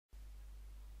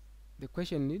The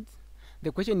question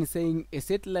is saying a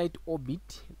satellite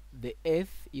orbit the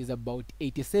Earth is about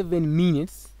 87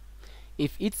 minutes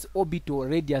if its orbital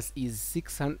radius is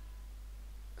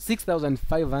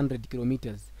 6,500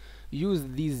 kilometers. Use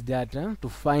these data to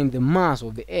find the mass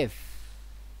of the Earth.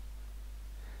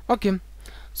 Okay,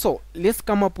 so let's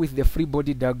come up with the free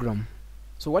body diagram.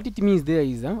 So what it means there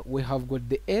is we have got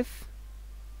the Earth.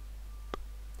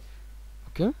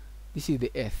 Okay, this is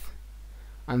the Earth,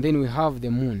 and then we have the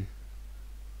moon.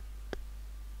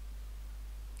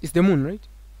 It's the moon, right?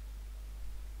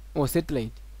 Or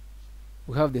satellite.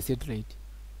 We have the satellite.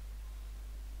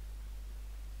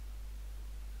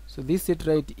 So this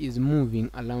satellite is moving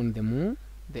around the moon,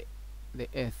 the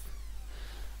Earth,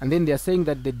 and then they are saying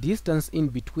that the distance in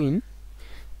between.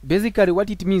 Basically,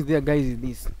 what it means there, guys, is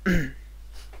this.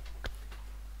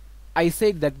 I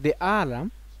said that the R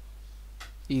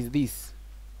is this,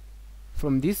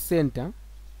 from this center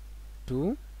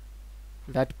to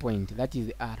that point. That is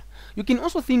the R. You can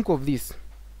also think of this.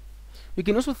 You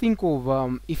can also think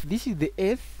of if this is the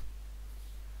Earth,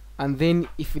 and then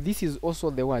if this is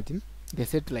also the what? The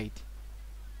satellite.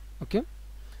 Okay,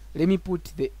 let me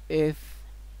put the Earth,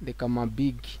 the comma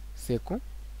big circle.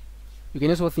 You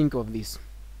can also think of this.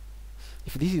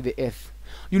 If this is the Earth,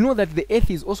 you know that the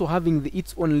Earth is also having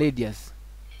its own radius.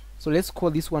 So let's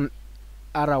call this one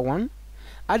R1.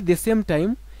 At the same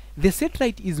time, the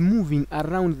satellite is moving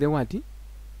around the what?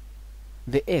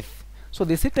 The Earth. So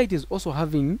the satellite is also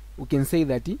having, we can say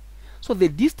that, so the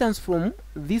distance from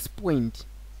this point,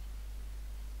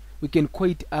 we can call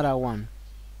it R1.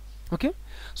 Okay,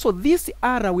 so this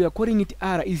R, we are calling it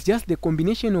R, is just the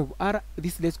combination of R.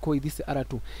 This, let's call it this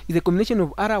R2, is a combination of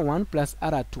R1 plus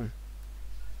R2.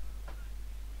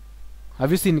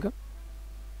 Have you seen it?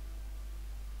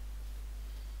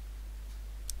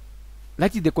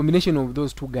 That is the combination of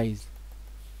those two guys.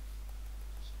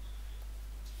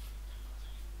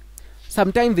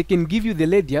 Sometimes they can give you the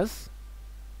radius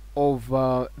of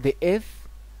the Earth,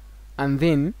 and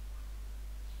then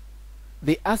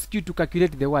they ask you to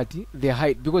calculate the what? The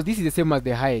height, because this is the same as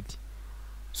the height.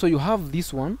 So you have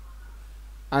this one,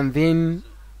 and then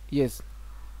yes.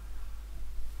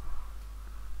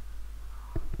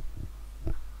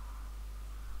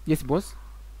 Yes, boss.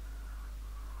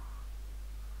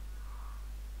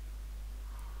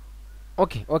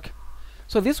 Okay, okay.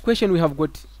 So this question we have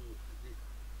got.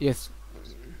 Yes.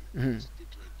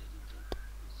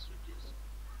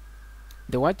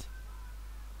 The what?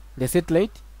 The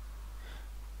satellite.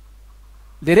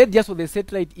 The radius of the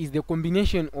satellite is the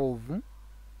combination of,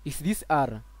 is this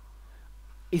R.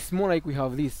 It's more like we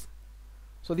have this.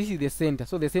 So this is the center.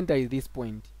 So the center is this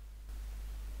point.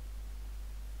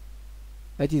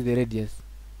 That is the radius.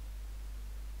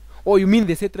 Oh, you mean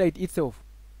the satellite itself?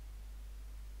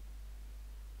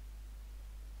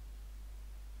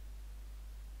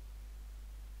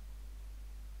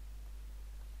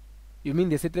 You mean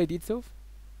the satellite itself?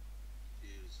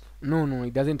 Yes. No, no,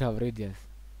 it doesn't have radius,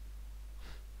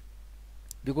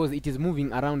 because it is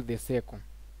moving around the circle.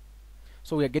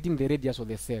 So we are getting the radius of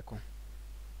the circle.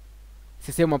 It's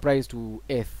the same applies to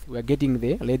Earth. We are getting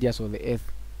the radius of the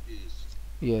Earth. Yes.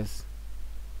 Yes.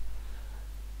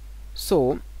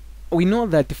 So we know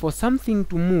that for something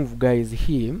to move, guys,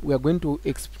 here we are going to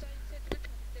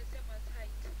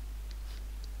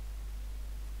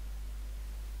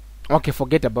okay,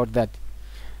 forget about that.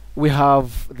 We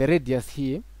have the radius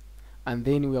here, and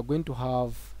then we are going to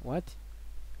have what?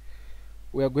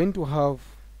 We are going to have,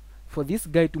 for this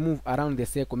guy to move around the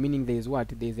circle, meaning there is what?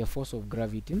 There is a force of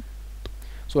gravity.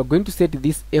 So we're going to set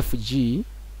this Fg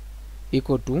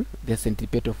equal to the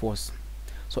centripetal force.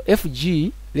 So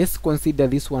Fg, let's consider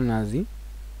this one as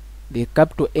the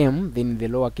capital M, then the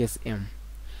lowercase m.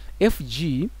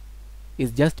 Fg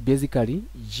is just basically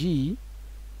G,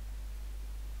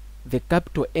 the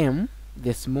capital M,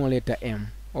 the small letter m,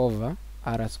 over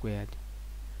r squared.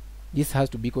 This has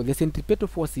to be equal. The centripetal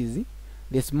force is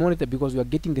the small letter, because we are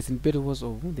getting the centripetal force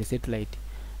of the satellite,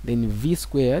 then v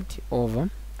squared over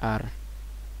r.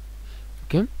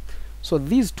 Okay, so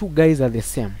these two guys are the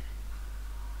same.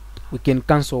 We can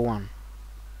cancel one.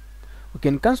 We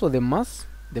can cancel the mass.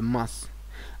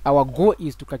 Our goal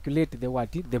is to calculate the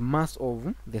what? The mass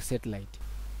of the satellite.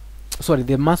 Sorry,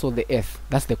 the mass of the Earth.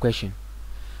 That's the question.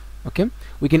 Okay,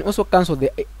 we can also cancel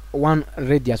the one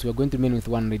radius. We are going to remain with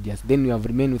one radius. Then we have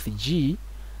remained with G.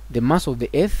 The mass of the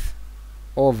Earth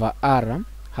over r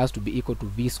has to be equal to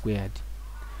v squared.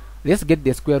 Let's get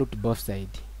the square root both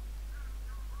sides.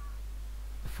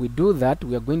 If we do that,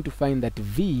 we are going to find that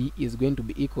v is going to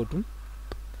be equal to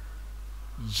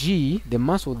G, the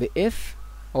mass of the Earth,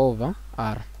 over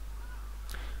r.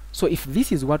 So if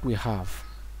this is what we have,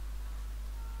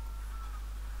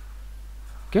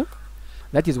 Okay,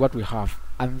 that is what we have.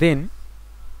 And then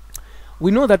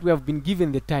we know that we have been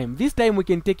given the time. This time we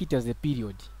can take it as a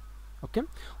period. Okay,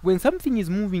 when something is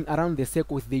moving around the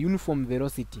circle with the uniform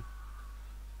velocity,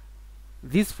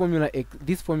 this formula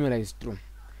is true.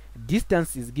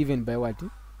 Distance is given by what?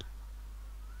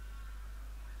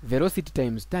 Velocity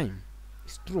times time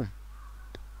is true.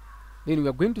 Then we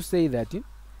are going to say that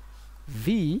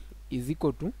v is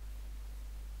equal to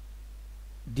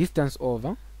distance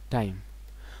over time.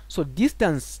 So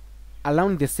distance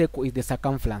around the circle is the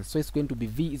circumference, so it's going to be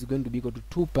v is going to be equal to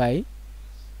 2 pi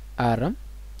r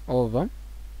over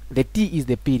the t is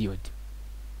the period.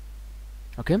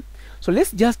 Okay, so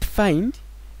let's just find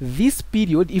this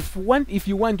period. If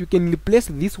you want you can replace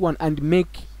this one and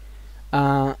make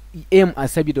m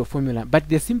as orbital formula, but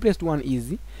the simplest one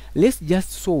is let's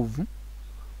just solve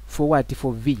for what?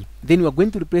 For v. Then we are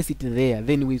going to replace it there,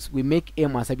 then we make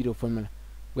m as orbital formula.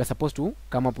 We are supposed to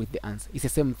come up with the answer. It's the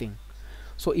same thing.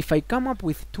 So if I come up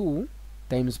with 2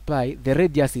 times pi, the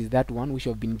radius is that one which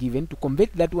have been given. To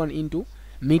convert that one into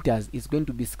meters is going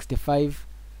to be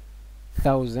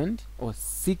 65,000 or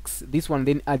 6. This one,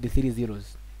 then add the 3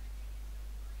 zeros.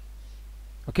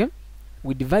 Okay,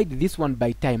 we divide this one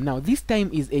by time. Now this time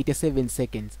is 87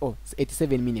 seconds or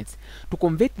 87 minutes. To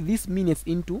convert these minutes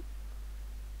into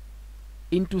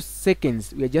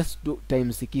seconds, we are just do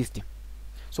times 60.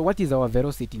 So what is our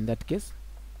velocity in that case?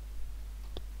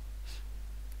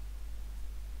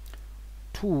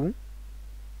 2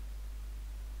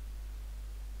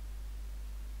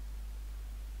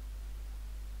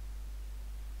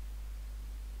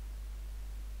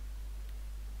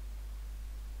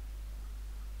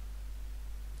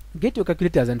 get your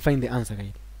calculators and find the answer,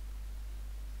 guys.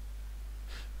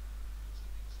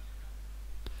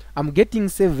 I'm getting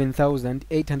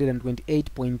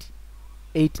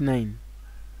 7,828.89.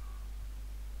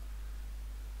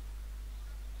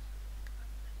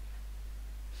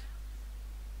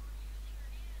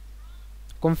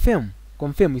 Confirm,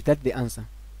 is that the answer?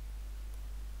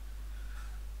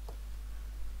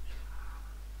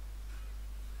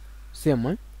 Same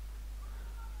one.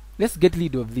 Let's get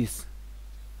rid of this.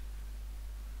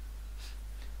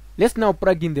 Let's now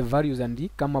plug in the values and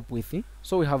come up with it.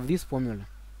 So we have this formula.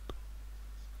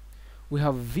 We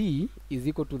have v is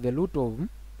equal to the root of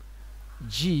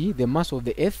g, the mass of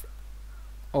the earth,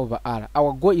 over r.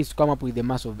 Our goal is to come up with the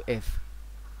mass of the earth.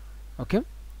 Okay,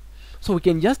 so we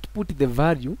can just put the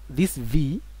value, this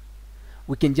v,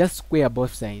 we can just square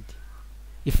both sides.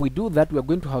 If we do that, we are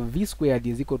going to have v squared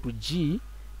is equal to g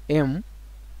m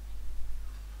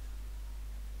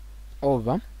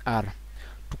over r.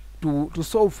 To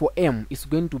solve for m, it's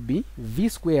going to be v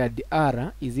squared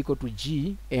r is equal to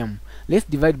g m. Let's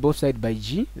divide both sides by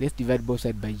g. Then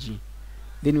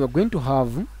we are going to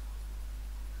have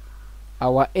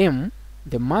our m,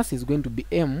 the mass is going to be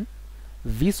m,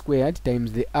 v squared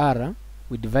times the r.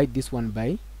 We divide this one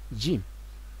by g.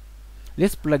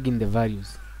 Let's plug in the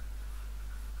values.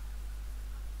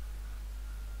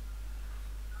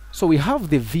 So we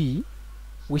have the v,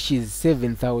 which is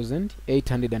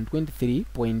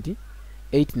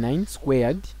 7,823.89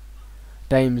 squared,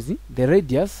 times the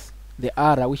radius, the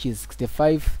r, which is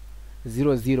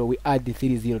 65,000. We add the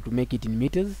 30 to make it in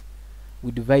meters.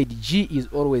 We divide g is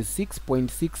always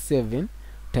 6.67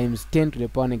 times 10 to the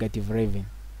power negative 11.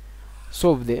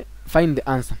 Find the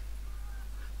answer.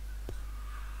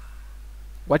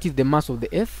 What is the mass of the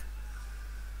earth?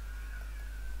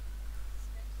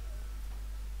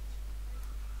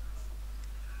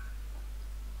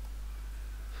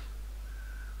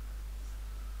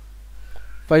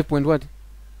 What?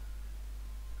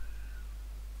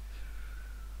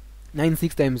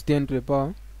 96 times 10 to the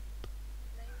power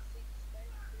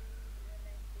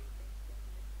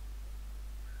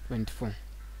 24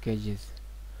 kgs.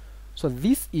 So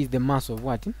this is the mass of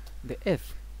what? The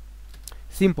earth.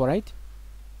 Simple, right?